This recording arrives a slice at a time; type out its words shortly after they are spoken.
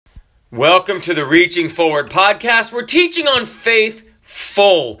Welcome to the Reaching Forward podcast. We're teaching on faith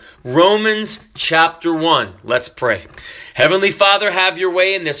full. Romans chapter 1. Let's pray. Heavenly Father, have your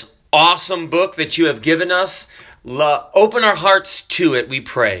way in this awesome book that you have given us. Open our hearts to it, we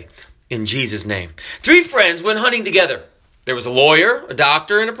pray. In Jesus' name. 3 friends went hunting together. There was a lawyer, a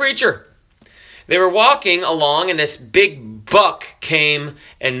doctor, and a preacher. They were walking along and this big buck came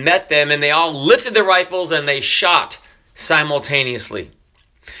and met them, and they all lifted their rifles and they shot simultaneously.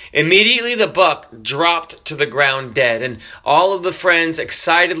 Immediately the buck dropped to the ground dead, and all of the friends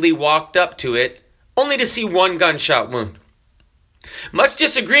excitedly walked up to it, only to see one gunshot wound. Much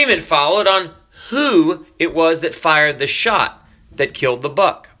disagreement followed on who it was that fired the shot that killed the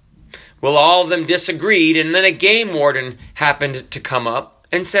buck. Well, all of them disagreed, and then a game warden happened to come up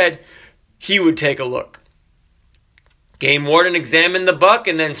and said he would take a look. Game warden examined the buck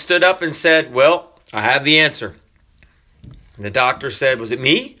and then stood up and said, "Well, I have the answer." And the doctor said, "Was it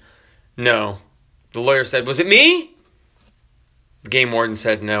me?" "No." The lawyer said, "Was it me?" The game warden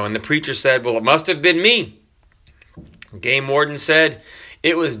said, "No." And the preacher said, "Well, it must have been me." The game warden said,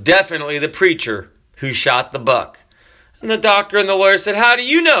 "It was definitely the preacher who shot the buck." And the doctor and the lawyer said, "How do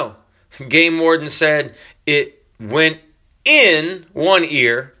you know?" The game warden said, "It went in one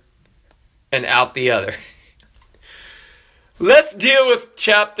ear and out the other." Let's deal with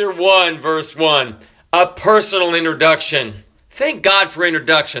chapter 1, verse 1, a personal introduction. Thank God for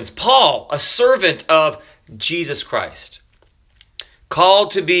introductions. Paul, a servant of Jesus Christ,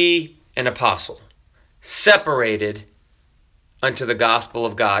 called to be an apostle, separated unto the gospel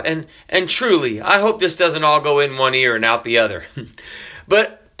of God. And truly, I hope this doesn't all go in one ear and out the other.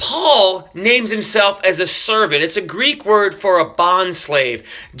 But Paul names himself as a servant. It's a Greek word for a bondslave.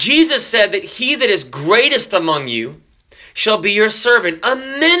 Jesus said that he that is greatest among you shall be your servant. A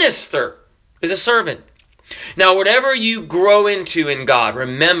minister is a servant. Now, whatever you grow into in God,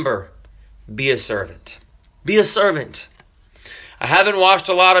 remember, be a servant. Be a servant. I haven't washed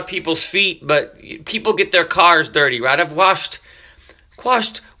a lot of people's feet, but people get their cars dirty, right? I've washed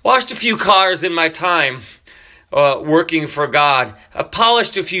a few cars in my time working for God. I've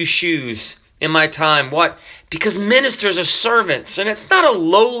polished a few shoes in my time. What? Because ministers are servants, and it's not a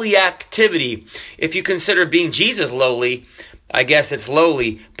lowly activity. If you consider being Jesus lowly, I guess it's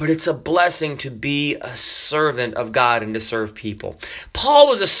lowly, but it's a blessing to be a servant of God and to serve people. Paul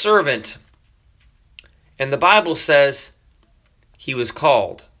was a servant, and the Bible says he was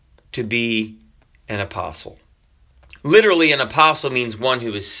called to be an apostle. Literally, an apostle means one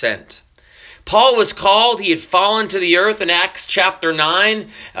who is sent. Paul was called. He had fallen to the earth in Acts chapter 9,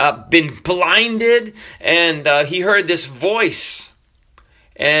 been blinded, and he heard this voice.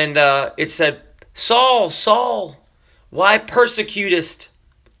 And it said, "Saul, Saul, why persecutest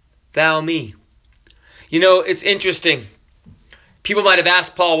thou me?" You know, it's interesting. People might have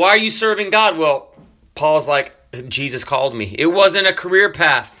asked Paul, "Why are you serving God?" Well, Paul's like, "Jesus called me." It wasn't a career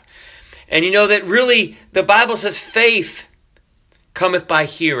path. And you know that really the Bible says faith cometh by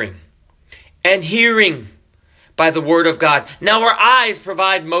hearing, and hearing by the word of God. Now our eyes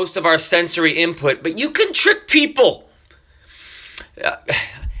provide most of our sensory input, but you can trick people.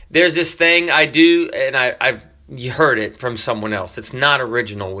 There's this thing I do, and I've heard it from someone else. It's not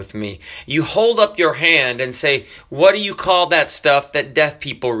original with me. You hold up your hand and say, "What do you call that stuff that deaf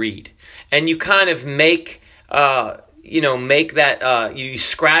people read?" And you kind of make that, you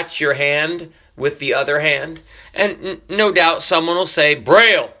scratch your hand with the other hand. And no doubt someone will say,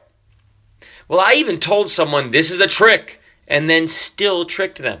 "Braille." Well, I even told someone this is a trick and then still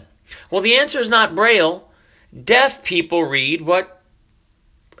tricked them. Well, the answer is not Braille. Deaf people read what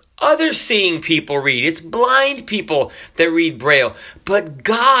other seeing people read. It's blind people that read Braille. But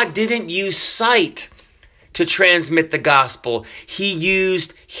God didn't use sight to transmit the gospel. He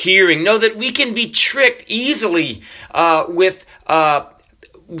used hearing. Know that we can be tricked easily with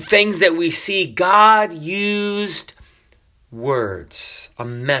things that we see. God used words, a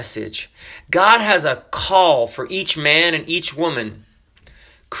message. God has a call for each man and each woman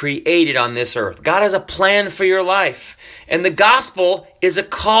created on this earth. God has a plan for your life. And the gospel is a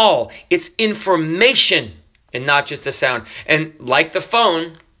call. It's information and not just a sound. And like the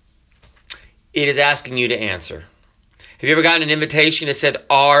phone, it is asking you to answer. Have you ever gotten an invitation that said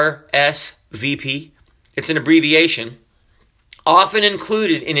RSVP? It's an abbreviation, often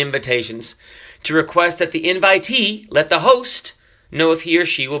included in invitations, to request that the invitee let the host know if he or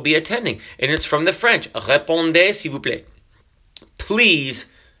she will be attending. And it's from the French. Répondez, s'il vous plaît. Please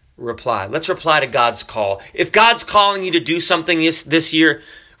reply. Let's reply to God's call. If God's calling you to do something this year,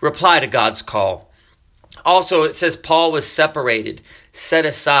 reply to God's call. Also, it says Paul was separated, set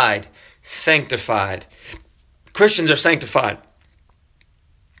aside, sanctified. Christians are sanctified.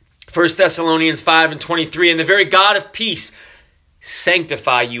 1 Thessalonians 5:23, and the very God of peace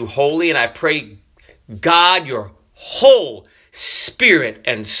sanctify you wholly. And I pray, God, your whole spirit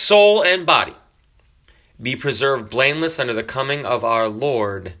and soul and body be preserved blameless under the coming of our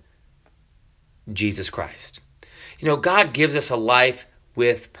Lord Jesus Christ. You know, God gives us a life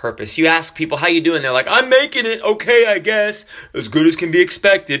with purpose. You ask people, how you doing? They're like, I'm making it. Okay, I guess. As good as can be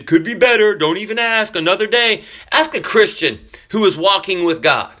expected. Could be better. Don't even ask. Another day. Ask a Christian who is walking with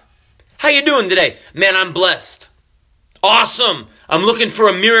God. How you doing today? Man, I'm blessed. Awesome. I'm looking for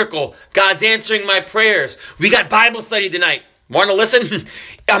a miracle. God's answering my prayers. We got Bible study tonight. Want to listen?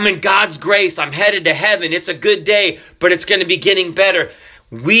 I'm in God's grace. I'm headed to heaven. It's a good day, but it's going to be getting better.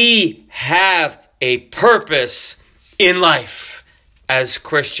 We have a purpose in life as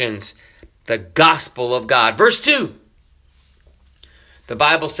Christians. The gospel of God. Verse 2. The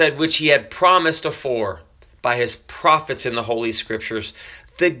Bible said, which he had promised afore by his prophets in the Holy Scriptures.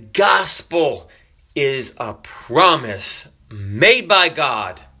 The gospel is a promise made by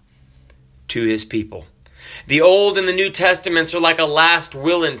God to his people. The Old and the New Testaments are like a last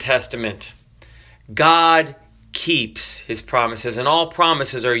will and testament. God keeps his promises, and all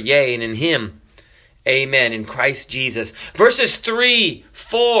promises are yea, and in him, amen, in Christ Jesus. Verses 3,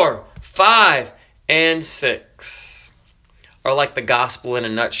 4, 5, and 6 are like the gospel in a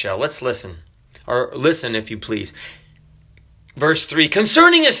nutshell. Let's listen, or listen if you please. Verse 3,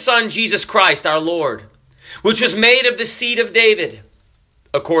 concerning his Son, Jesus Christ, our Lord, which was made of the seed of David,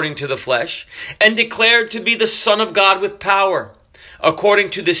 according to the flesh, and declared to be the Son of God with power,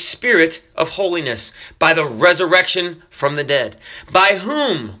 according to the Spirit of holiness, by the resurrection from the dead, by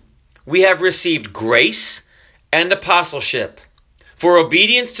whom we have received grace and apostleship, for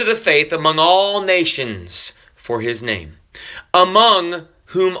obedience to the faith among all nations for his name, among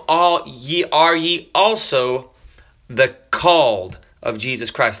whom all ye are ye also the called of Jesus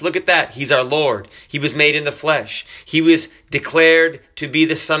Christ. Look at that. He's our Lord. He was made in the flesh. He was declared to be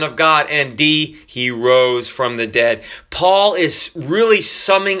the Son of God. And D, he rose from the dead. Paul is really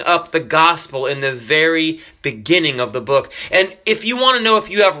summing up the gospel in the very beginning of the book. And if you want to know if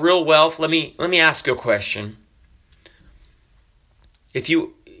you have real wealth, let me ask you a question. If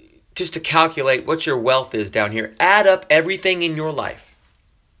you, just to calculate what your wealth is down here, add up everything in your life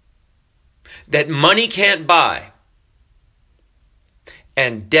that money can't buy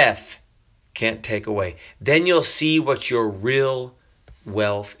and death can't take away. Then you'll see what your real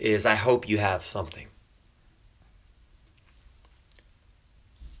wealth is. I hope you have something.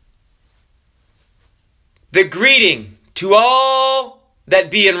 The greeting to all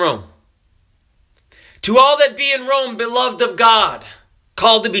that be in Rome. To all that be in Rome, beloved of God,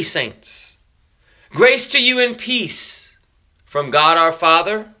 called to be saints. Grace to you and peace from God our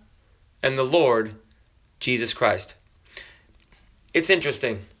Father and the Lord Jesus Christ. It's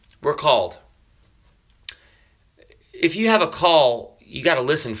interesting. We're called. If you have a call, you got to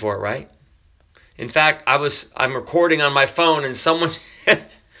listen for it, right? In fact, I'm recording on my phone and someone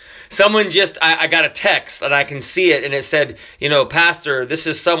I got a text and I can see it and it said, Pastor, this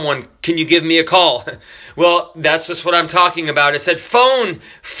is someone, can you give me a call? Well, that's just what I'm talking about. It said phone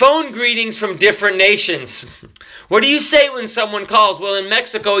greetings from different nations. What do you say when someone calls? Well, in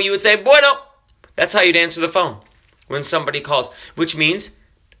Mexico, you would say, bueno. That's how you'd answer the phone when somebody calls, which means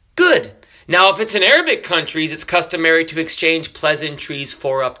good. Now, if it's in Arabic countries, it's customary to exchange pleasantries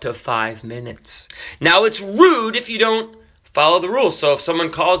for up to 5 minutes. Now, it's rude if you don't follow the rules. So if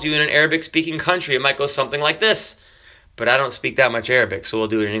someone calls you in an Arabic-speaking country, it might go something like this. But I don't speak that much Arabic, so we'll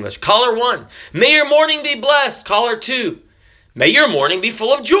do it in English. Caller 1, may your morning be blessed. Caller 2, may your morning be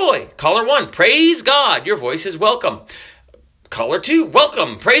full of joy. Caller 1, praise God, your voice is welcome. Caller 2,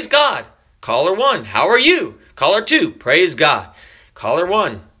 welcome, praise God. Caller 1, how are you? Caller 2, praise God. Caller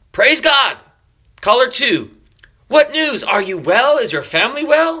 1, praise God. Caller 2, what news? Are you well? Is your family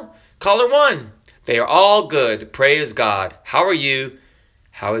well? Caller 1, they are all good. Praise God. How are you?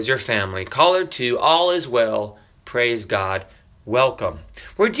 How is your family? Caller 2, all is well. Praise God. Welcome.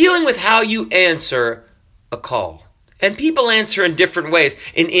 We're dealing with how you answer a call. And people answer in different ways.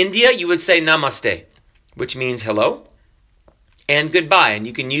 In India, you would say namaste, which means hello and goodbye, and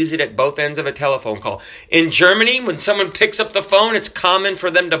you can use it at both ends of a telephone call. In Germany, when someone picks up the phone, it's common for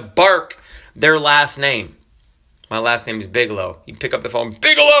them to bark their last name. My last name is Bigelow. You pick up the phone,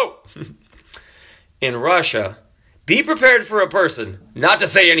 Bigelow! In Russia, be prepared for a person not to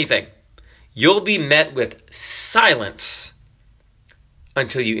say anything. You'll be met with silence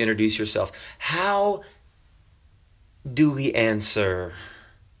until you introduce yourself. How do we answer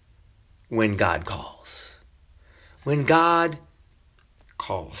when God calls? When God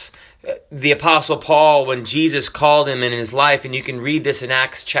calls. the Apostle Paul when Jesus called him in his life, and you can read this in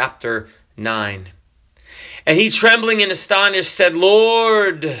Acts chapter 9. And he, trembling and astonished, said,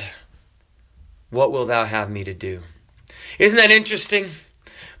 Lord, what wilt thou have me to do? Isn't that interesting?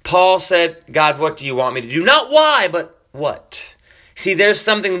 Paul said, God, what do you want me to do? Not why, but what? See, there's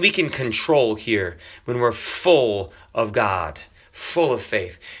something we can control here when we're full of God, full of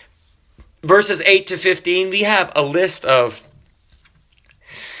faith. Verses 8 to 15, we have a list of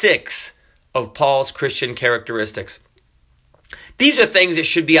 6 of Paul's Christian characteristics. These are things that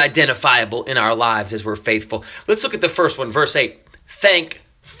should be identifiable in our lives as we're faithful. Let's look at the first one, verse 8.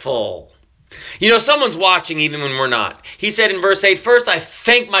 Thankful. You know, someone's watching even when we're not. He said in verse 8, first I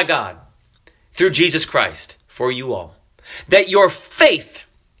thank my God through Jesus Christ for you all, that your faith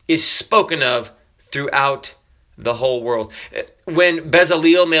is spoken of throughout the whole world. When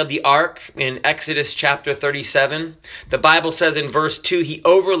Bezalel made the ark in Exodus chapter 37, the Bible says in verse 2, he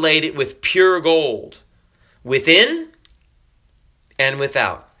overlaid it with pure gold, within and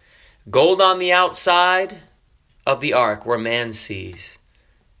without. Gold on the outside of the ark where man sees,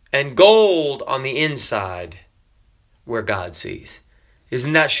 and gold on the inside where God sees.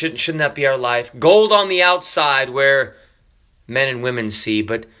 Shouldn't that be our life? Gold on the outside where men and women see,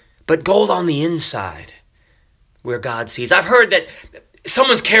 but gold on the inside where God sees. I've heard that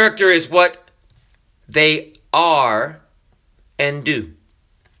someone's character is what they are and do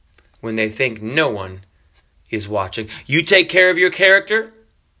when they think no one is watching. You take care of your character,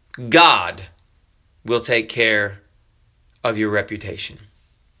 God will take care of your reputation.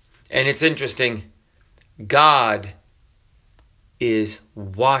 And it's interesting, God is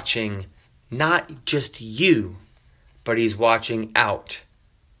watching not just you, but he's watching out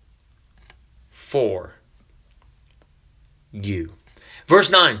for you.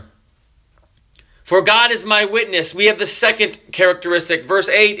 Verse 9. For God is my witness. We have the second characteristic. Verse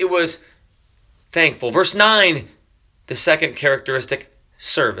 8, it was thankful. Verse 9, the second characteristic,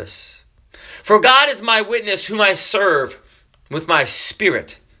 service. For God is my witness, whom I serve with my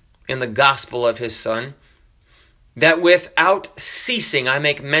spirit in the gospel of his Son, that without ceasing I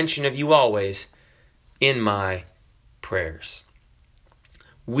make mention of you always in my prayers.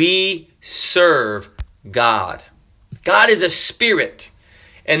 We serve God. God is a spirit,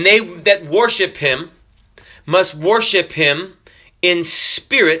 and they that worship him must worship him in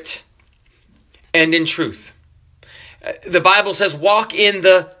spirit and in truth. The Bible says, walk in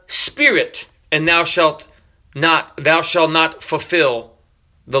the spirit, and thou shalt not fulfill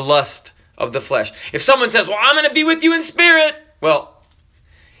the lust of the flesh. If someone says, well, I'm going to be with you in spirit. Well,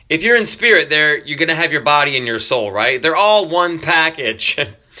 if you're in spirit there, you're going to have your body and your soul, right? They're all one package.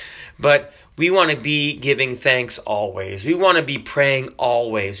 But we want to be giving thanks always. We want to be praying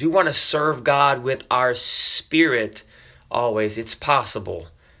always. We want to serve God with our spirit always. It's possible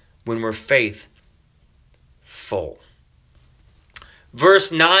when we're faithful.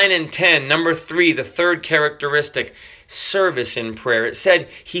 Verse 9 and 10, number 3, the third characteristic, service in prayer. It said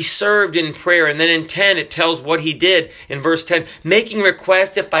he served in prayer. And then in 10, it tells what he did in verse 10, making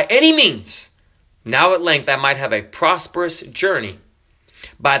request if by any means, now at length I might have a prosperous journey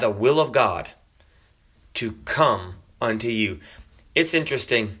by the will of God to come unto you. It's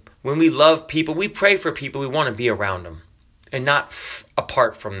interesting. When we love people, we pray for people. We want to be around them and not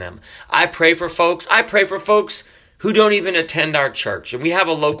apart from them. I pray for folks who don't even attend our church. And we have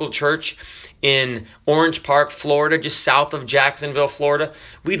a local church in Orange Park, Florida, just south of Jacksonville, Florida.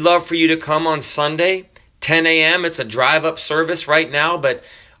 We'd love for you to come on Sunday, 10 a.m. It's a drive-up service right now, but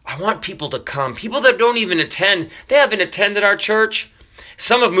I want people to come. People that don't even attend, they haven't attended our church.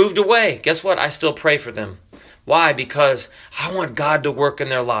 Some have moved away. Guess what? I still pray for them. Why? Because I want God to work in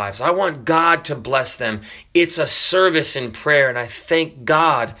their lives. I want God to bless them. It's a service in prayer, and I thank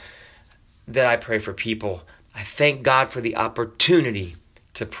God that I pray for people. I thank God for the opportunity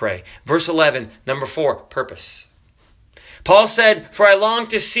to pray. Verse 11, number 4, purpose. Paul said, for I long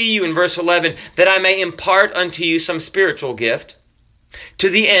to see you, in verse 11, that I may impart unto you some spiritual gift, to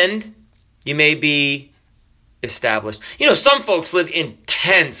the end you may be established. You know, some folks live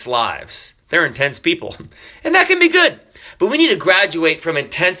intense lives. They're intense people, and that can be good. But we need to graduate from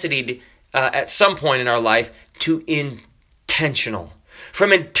intensity at some point in our life to intentional.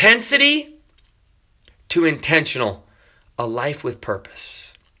 From intensity to intentional, a life with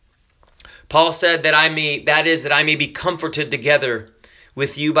purpose. Paul said that I may be comforted together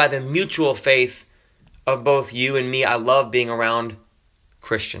with you by the mutual faith of both you and me. I love being around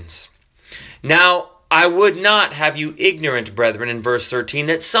Christians. Now, I would not have you ignorant, brethren, in verse 13,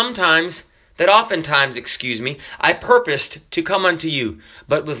 that oftentimes, I purposed to come unto you,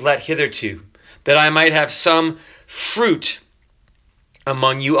 but was let hitherto, that I might have some fruit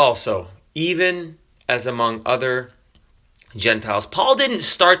among you also, even as among other Gentiles. Paul didn't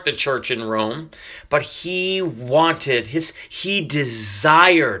start the church in Rome, but he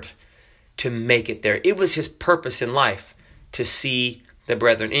desired to make it there. It was his purpose in life to see the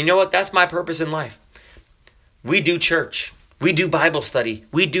brethren. And you know what? That's my purpose in life. We do church. We do Bible study.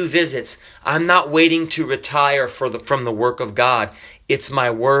 We do visits. I'm not waiting to retire from the work of God. It's my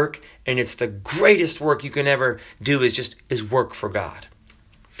work, and it's the greatest work you can ever do is work for God.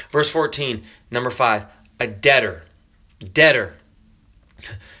 Verse 14, number 5, a debtor. Debtor.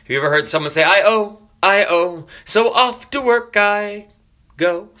 Have you ever heard someone say, I owe, so off to work I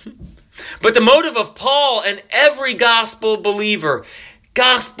go? But the motive of Paul and every gospel believer,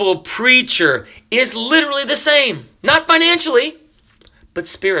 gospel preacher, is literally the same. Not financially, but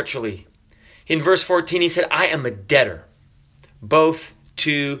spiritually. In verse 14, he said, I am a debtor, both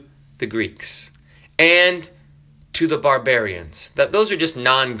to the Greeks and to the barbarians. Those are just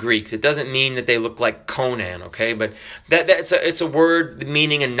non-Greeks. It doesn't mean that they look like Conan, okay? But it's a word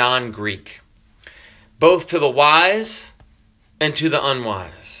meaning a non-Greek. Both to the wise and to the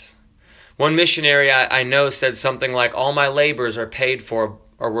unwise. One missionary I know said something like, all my labors are paid for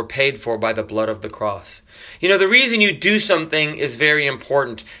or were paid for by the blood of the cross. You know, the reason you do something is very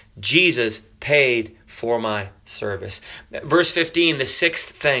important. Jesus paid for my service. Verse 15, the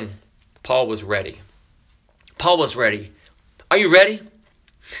sixth thing, Paul was ready. Paul was ready. Are you ready?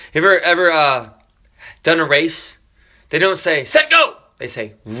 Ever done a race? They don't say, set, go. They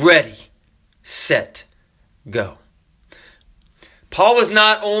say, ready, set, go. Paul was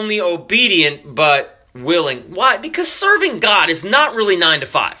not only obedient, but willing. Why? Because serving God is not really 9 to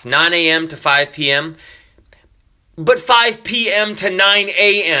 5, 9 a.m. to 5 p.m., but 5 p.m. to 9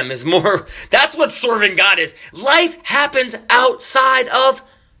 a.m. is more. That's what serving God is. Life happens outside of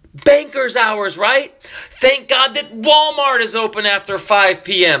banker's hours, right? Thank God that Walmart is open after 5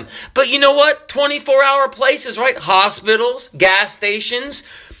 p.m. But you know what? 24-hour places, right? Hospitals, gas stations,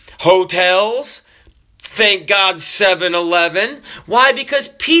 hotels. Thank God 7-Eleven. Why? Because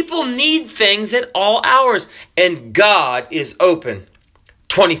people need things at all hours. And God is open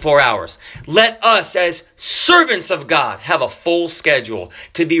 24 hours. Let us as servants of God have a full schedule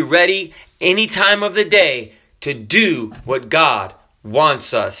to be ready any time of the day to do what God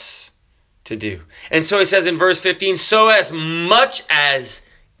wants us to do. And so he says in verse 15, so as much as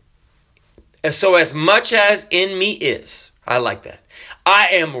in me is, I like that, I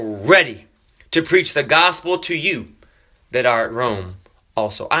am ready to preach the gospel to you that are at Rome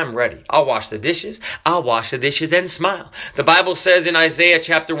also. I'm ready. I'll wash the dishes. I'll wash the dishes and smile. The Bible says in Isaiah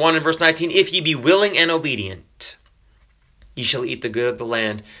chapter 1 and verse 19, if ye be willing and obedient, ye shall eat the good of the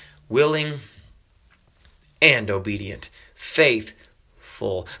land. Willing and obedient.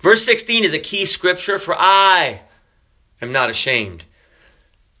 Faithful. Verse 16 is a key scripture, for I am not ashamed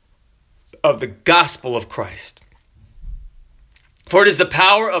of the gospel of Christ. For it is the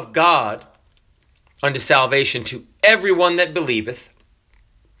power of God unto salvation to everyone that believeth,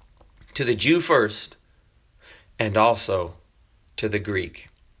 to the Jew first, and also to the Greek.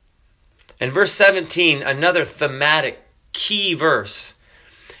 And verse 17, another thematic key verse,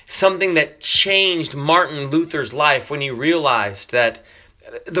 something that changed Martin Luther's life when he realized that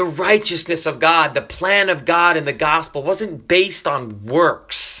the righteousness of God, the plan of God in the gospel wasn't based on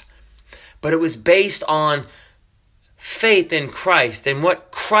works, but it was based on faith in Christ, and what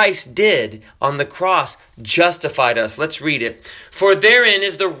Christ did on the cross justified us. Let's read it. For therein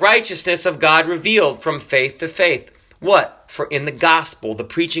is the righteousness of God revealed from faith to faith. What? For in the gospel, the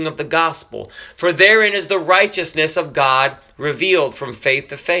preaching of the gospel. For therein is the righteousness of God revealed from faith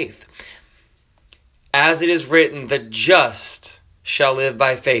to faith. As it is written, the just shall live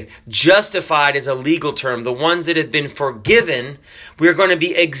by faith. Justified is a legal term. The ones that have been forgiven, we're going to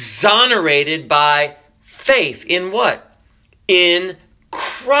be exonerated by faith in what? In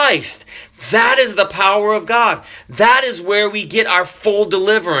Christ. That is the power of God. That is where we get our full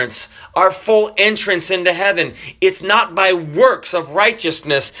deliverance, our full entrance into heaven. It's not by works of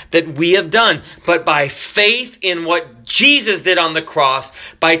righteousness that we have done, but by faith in what Jesus did on the cross,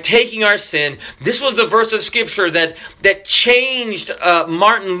 by taking our sin. This was the verse of Scripture that changed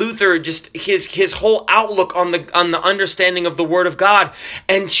Martin Luther, just his whole outlook on the understanding of the Word of God,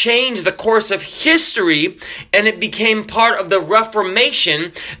 and changed the course of history, and it became part of the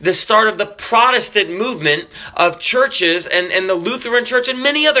Reformation, the start of the Protestant movement of churches and the Lutheran Church and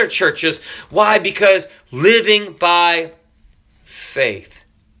many other churches. Why? Because living by faith.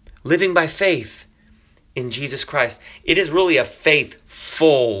 Living by faith in Jesus Christ. It is really a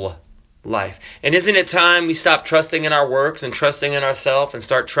faithful life. And isn't it time we stop trusting in our works and trusting in ourselves and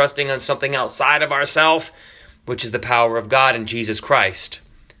start trusting on something outside of ourselves? which is the power of God in Jesus Christ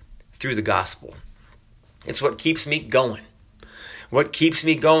through the gospel. It's what keeps me going. What keeps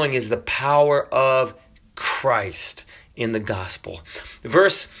me going is the power of Christ in the gospel.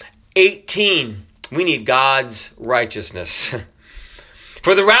 Verse 18, we need God's righteousness.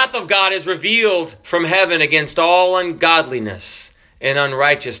 For the wrath of God is revealed from heaven against all ungodliness and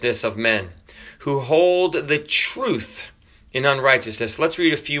unrighteousness of men who hold the truth in unrighteousness. Let's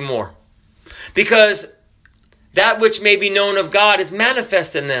read a few more. Because that which may be known of God is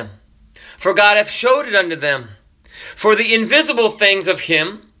manifest in them, for God hath showed it unto them. For the invisible things of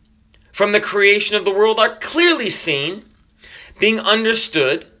him from the creation of the world are clearly seen, being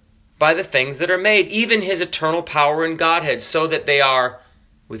understood by the things that are made, even his eternal power and Godhead, so that they are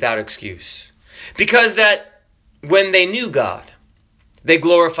without excuse. Because that when they knew God, they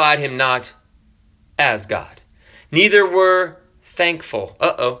glorified him not as God, neither were thankful.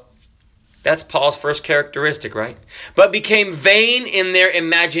 That's Paul's first characteristic, right? But became vain in their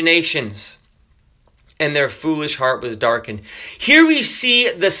imaginations, and their foolish heart was darkened. Here we see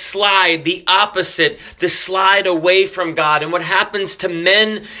the slide, the opposite, the slide away from God, and what happens to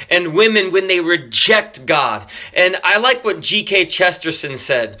men and women when they reject God. And I like what G.K. Chesterton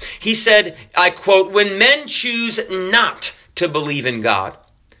said. He said, I quote, "When men choose not to believe in God,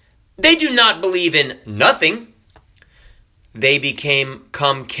 they do not believe in nothing. They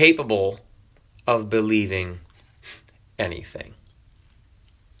become capable of believing anything."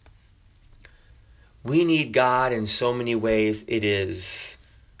 We need God in so many ways it is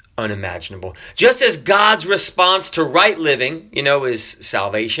unimaginable. Just as God's response to right living, is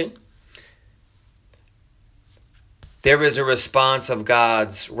salvation, there is a response of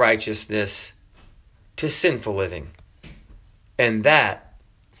God's righteousness to sinful living. And that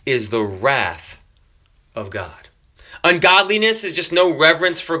is the wrath of God. Ungodliness is just no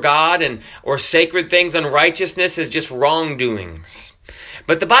reverence for God or sacred things. Unrighteousness is just wrongdoings.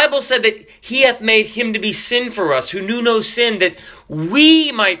 But the Bible said that he hath made him to be sin for us, who knew no sin, that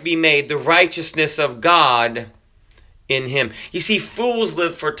we might be made the righteousness of God in him. You see, fools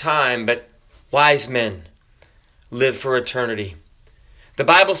live for time, but wise men live for eternity. The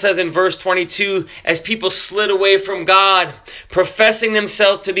Bible says in verse 22, as people slid away from God, professing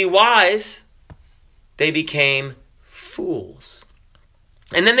themselves to be wise, they became fools.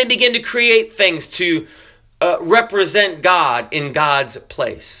 And then they began to create things to represent God in God's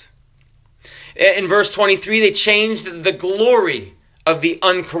place. In verse 23, they changed the glory of the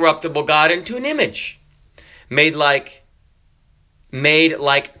uncorruptible God into an image made like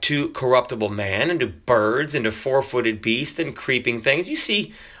to corruptible man, and to birds, and to four-footed beasts, and creeping things. You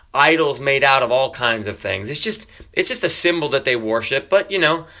see idols made out of all kinds of things. It's just a symbol that they worship, but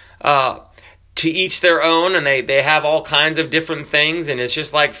to each their own, and they have all kinds of different things, and it's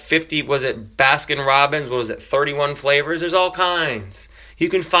just like 50, was it Baskin Robbins, 31 flavors? There's all kinds. You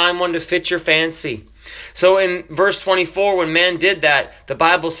can find one to fit your fancy. So in verse 24, when man did that, the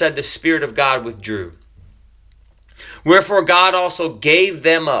Bible said the Spirit of God withdrew. Wherefore God also gave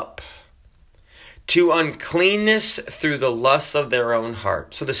them up to uncleanness through the lusts of their own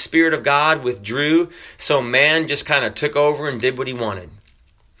heart. So the Spirit of God withdrew, so man just kind of took over and did what he wanted,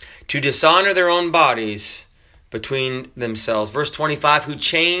 to dishonor their own bodies between themselves. Verse 25, who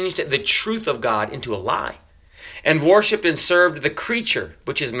changed the truth of God into a lie, and worshipped and served the creature,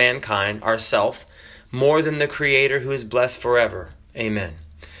 which is mankind, ourself, more than the Creator, who is blessed forever. Amen.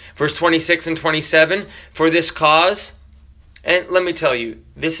 Verse 26 and 27, for this cause, and let me tell you,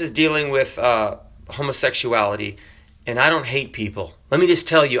 this is dealing with homosexuality, and I don't hate people. Let me just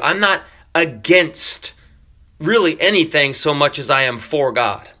tell you, I'm not against really anything so much as I am for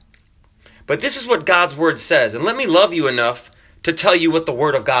God. But this is what God's word says. And let me love you enough to tell you what the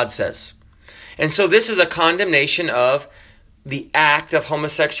word of God says. And so this is a condemnation of the act of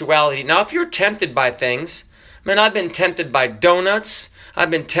homosexuality. Now, if you're tempted by things, man, I've been tempted by donuts. I've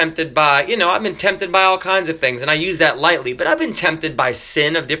been tempted by all kinds of things. And I use that lightly, but I've been tempted by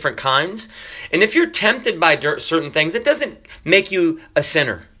sin of different kinds. And if you're tempted by certain things, it doesn't make you a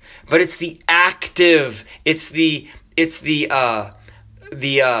sinner. But it's the active, it's the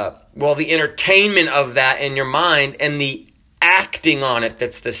entertainment of that in your mind and the acting on it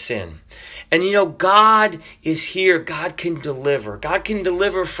that's the sin. And God is here. God can deliver. God can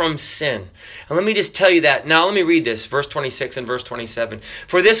deliver from sin. And let me just tell you that. Now let me read this, verse 26 and verse 27.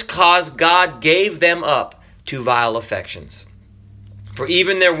 For this cause God gave them up to vile affections. For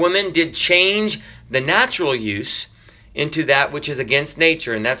even their women did change the natural use into that which is against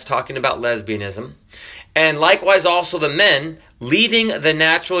nature. And that's talking about lesbianism. And likewise also the men, leaving the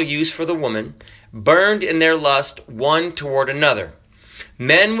natural use for the woman, burned in their lust one toward another,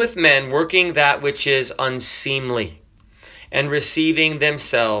 Men with men, working that which is unseemly, and receiving in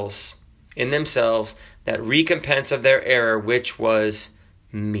themselves that recompense of their error, which was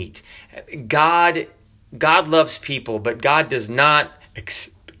meet. God loves people, but God does not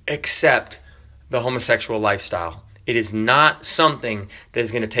accept the homosexual lifestyle. It is not something that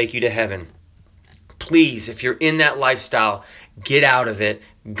is going to take you to heaven. Please, if you're in that lifestyle, get out of it.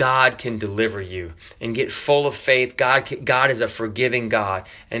 God can deliver you and get full of faith. God is a forgiving God,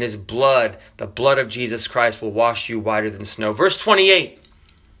 and his blood, the blood of Jesus Christ, will wash you whiter than snow. Verse 28.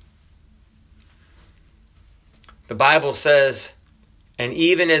 The Bible says, and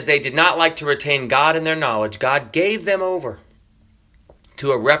even as they did not like to retain God in their knowledge, God gave them over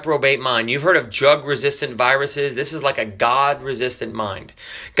to a reprobate mind. You've heard of drug-resistant viruses. This is like a God-resistant mind.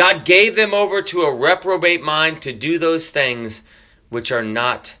 God gave them over to a reprobate mind to do those things which are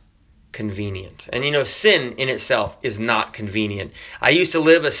not convenient. And sin in itself is not convenient. I used to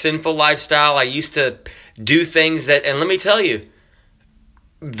live a sinful lifestyle. I used to do things that, and let me tell you,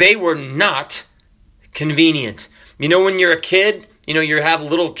 they were not convenient. When you're a kid, you have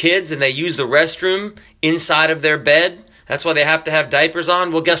little kids and they use the restroom inside of their bed. That's why they have to have diapers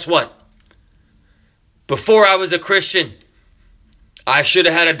on. Well, guess what? Before I was a Christian, I should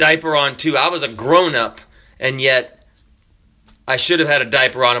have had a diaper on too. I was a grown-up, and yet I should have had a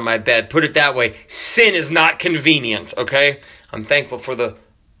diaper on in my bed. Put it that way. Sin is not convenient, okay? I'm thankful for the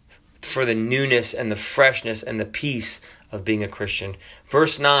newness and the freshness and the peace of being a Christian.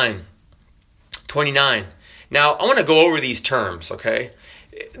 Verse 29. Now, I want to go over these terms, okay?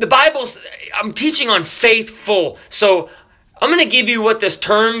 The Bible's, I'm teaching on faithful, so I'm going to give you what these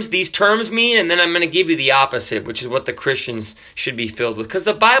terms mean, and then I'm going to give you the opposite, which is what the Christians should be filled with. Because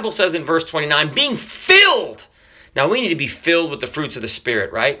the Bible says in verse 29, being filled. Now, we need to be filled with the fruits of the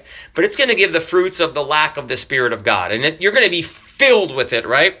Spirit, right? But it's going to give the fruits of the lack of the Spirit of God. And you're going to be filled with it,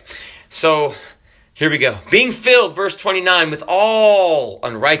 right? So, here we go. Being filled, verse 29, with all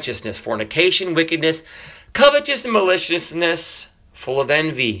unrighteousness, fornication, wickedness, covetous and maliciousness, full of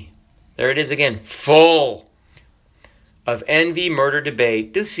envy. There it is again. Full of envy, murder,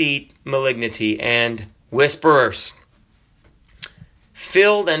 debate, deceit, malignity, and whisperers.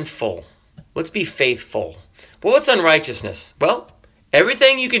 Filled and full. Let's be faithful. Well, what's unrighteousness? Well,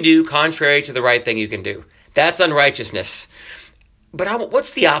 everything you can do contrary to the right thing you can do. That's unrighteousness. But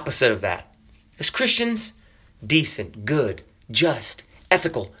what's the opposite of that? As Christians, decent, good, just,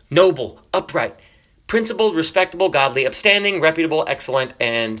 ethical, noble, upright, principled, respectable, godly, upstanding, reputable, excellent,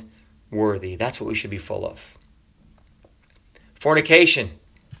 and worthy. That's what we should be full of. Fornication.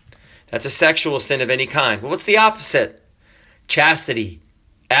 That's a sexual sin of any kind. Well, what's the opposite? Chastity,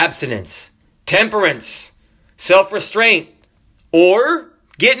 abstinence, temperance, self-restraint, or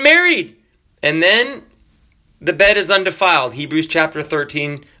get married. And then the bed is undefiled. Hebrews chapter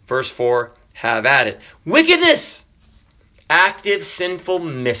 13, verse 4, have at it. Wickedness, active sinful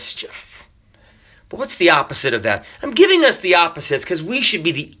mischief. But what's the opposite of that? I'm giving us the opposites because we should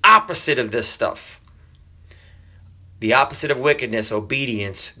be the opposite of this stuff. The opposite of wickedness,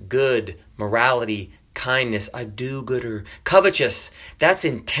 obedience, good, morality, kindness, a do-gooder. Covetous, that's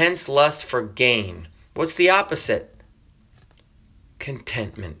intense lust for gain. What's the opposite?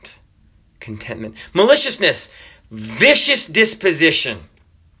 Contentment. Maliciousness, vicious disposition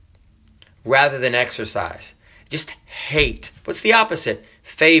rather than exercise. Just hate. What's the opposite?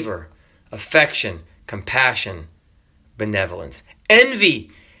 Favor. Affection, compassion, benevolence.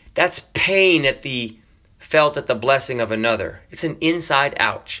 Envy, that's pain felt at the blessing of another. It's an inside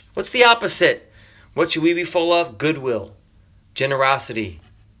ouch. What's the opposite? What should we be full of? Goodwill, generosity,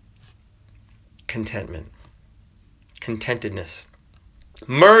 contentment, contentedness.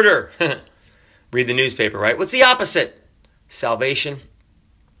 Murder, read the newspaper, right? What's the opposite? Salvation,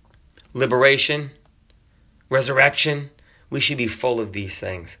 liberation, resurrection. We should be full of these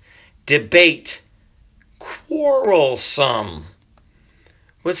things. Debate, quarrelsome.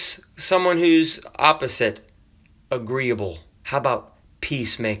 What's someone who's opposite? Agreeable. How about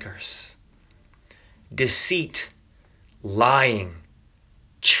peacemakers? Deceit, lying,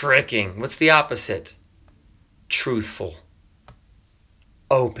 tricking. What's the opposite? Truthful,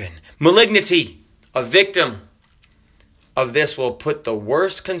 open. Malignity, a victim of this will put the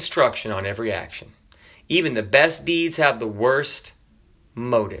worst construction on every action. Even the best deeds have the worst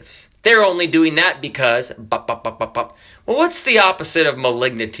motives. They're only doing that because... Well, what's the opposite of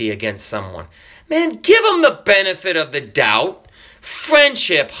malignity against someone? Man, give them the benefit of the doubt.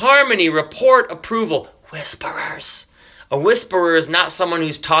 Friendship, harmony, report, approval. Whisperers. A whisperer is not someone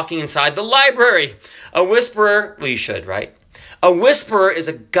who's talking inside the library. A whisperer, well, you should, right? A whisperer is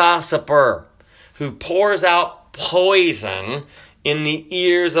a gossiper who pours out poison in the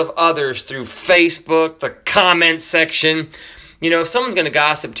ears of others through Facebook, the comment section. If someone's going to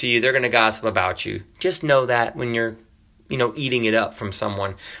gossip to you, they're going to gossip about you. Just know that when you're, eating it up from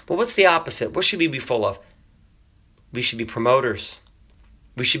someone. But what's the opposite? What should we be full of? We should be promoters.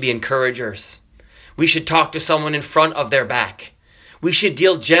 We should be encouragers. We should talk to someone in front of their back. We should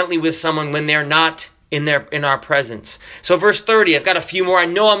deal gently with someone when they're not in our presence. So verse 30, I've got a few more. I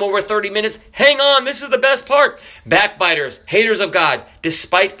know I'm over 30 minutes. Hang on, this is the best part. Backbiters, haters of God,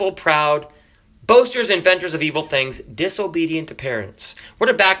 despiteful, proud, boasters, inventors of evil things, disobedient to parents. What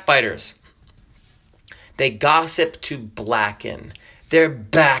are backbiters? They gossip to blacken. They're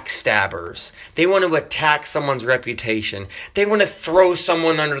backstabbers. They want to attack someone's reputation. They want to throw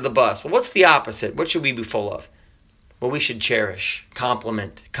someone under the bus. Well, what's the opposite? What should we be full of? Well, we should cherish,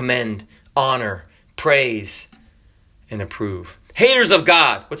 compliment, commend, honor, praise, and approve. Haters of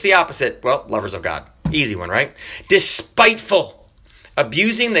God. What's the opposite? Well, lovers of God. Easy one, right? Despiteful.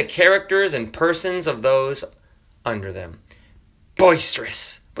 Abusing the characters and persons of those under them.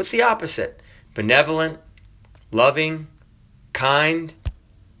 Boisterous. What's the opposite? Benevolent, loving, kind,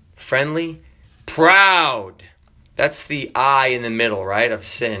 friendly, proud. That's the I in the middle, right, of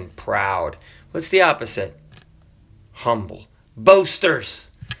sin, proud. What's the opposite? Humble.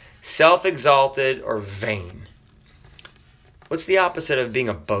 Boasters, self-exalted or vain. What's the opposite of being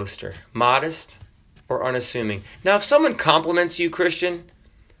a boaster? Modest or unassuming. Now, if someone compliments you, Christian,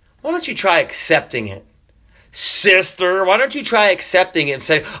 why don't you try accepting it? Sister, why don't you try accepting it and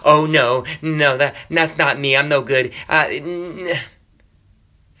say, oh, no, that's not me. I'm no good.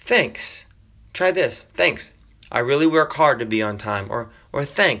 Thanks. Try this. Thanks. I really work hard to be on time. Or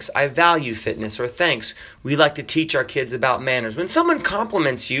thanks. I value fitness. Or thanks. We like to teach our kids about manners. When someone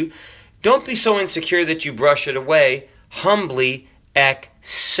compliments you, don't be so insecure that you brush it away. Humbly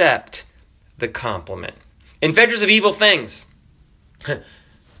accept the compliment. Inventors of evil things.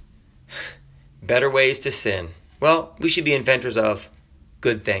 Better ways to sin. Well, we should be inventors of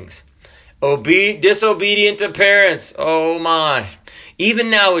good things. Disobedient to parents. Oh my. Even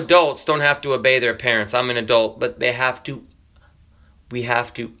now adults don't have to obey their parents. I'm an adult, but we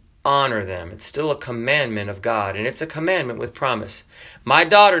have to honor them. It's still a commandment of God, and it's a commandment with promise. My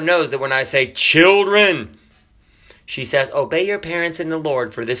daughter knows that when I say children, she says, obey your parents in the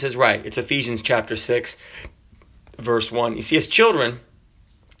Lord, for this is right. It's Ephesians chapter 6, verse 1. You see, as children,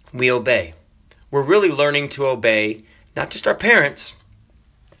 we obey. We're really learning to obey not just our parents,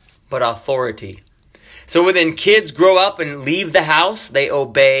 but authority. So when kids grow up and leave the house, they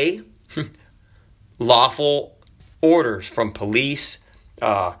obey lawful orders from police,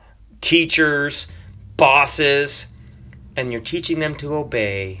 teachers, bosses, and you're teaching them to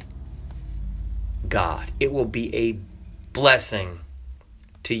obey God. It will be a blessing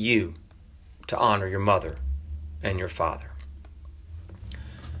to you to honor your mother and your father.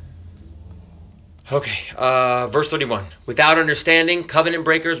 Okay, verse 31. Without understanding, covenant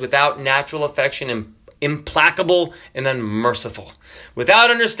breakers, without natural affection, implacable and unmerciful. Without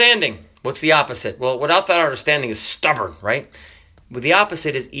understanding, what's the opposite? Well, without that understanding is stubborn, right? Well, the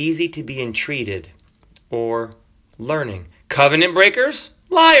opposite is easy to be entreated or learning. Covenant breakers,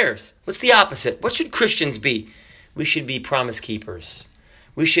 liars. What's the opposite? What should Christians be? We should be promise keepers.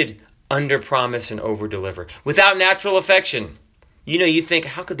 We should under-promise and over-deliver. Without natural affection. You think,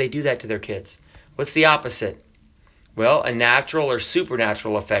 how could they do that to their kids? What's the opposite? Well, a natural or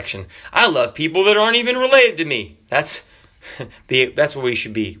supernatural affection. I love people that aren't even related to me. That's what we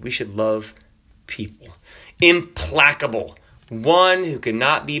should be. We should love people. Implacable. One who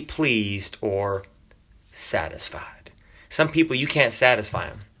cannot be pleased or satisfied. Some people, you can't satisfy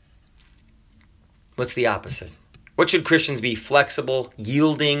them. What's the opposite? What should Christians be? Flexible,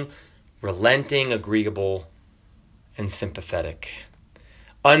 yielding, relenting, agreeable, and sympathetic.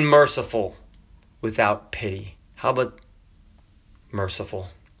 Unmerciful. Without pity. How about merciful?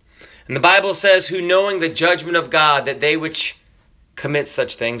 And the Bible says, who knowing the judgment of God, that they which commit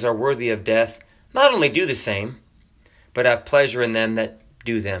such things are worthy of death, not only do the same, but have pleasure in them that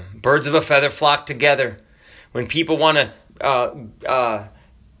do them. Birds of a feather flock together. When people want to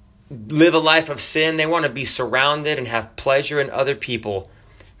live a life of sin, they want to be surrounded and have pleasure in other people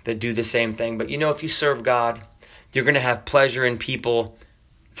that do the same thing. But if you serve God, you're going to have pleasure in people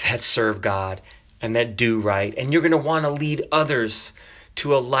that serve God and that do right. And you're going to want to lead others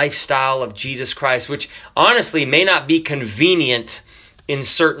to a lifestyle of Jesus Christ, which honestly may not be convenient in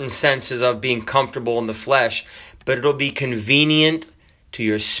certain senses of being comfortable in the flesh, but it'll be convenient to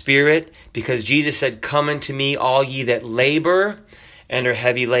your spirit, because Jesus said, come unto me, all ye that labor and are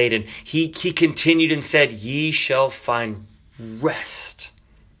heavy laden. He continued and said, ye shall find rest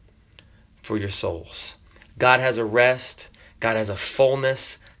for your souls. God has a rest. God has a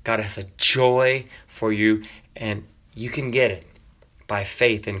fullness. God has a joy for you, and you can get it by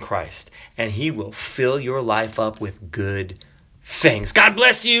faith in Christ. And He will fill your life up with good things. God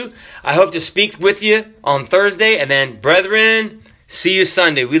bless you. I hope to speak with you on Thursday. And then, brethren, see you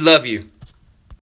Sunday. We love you.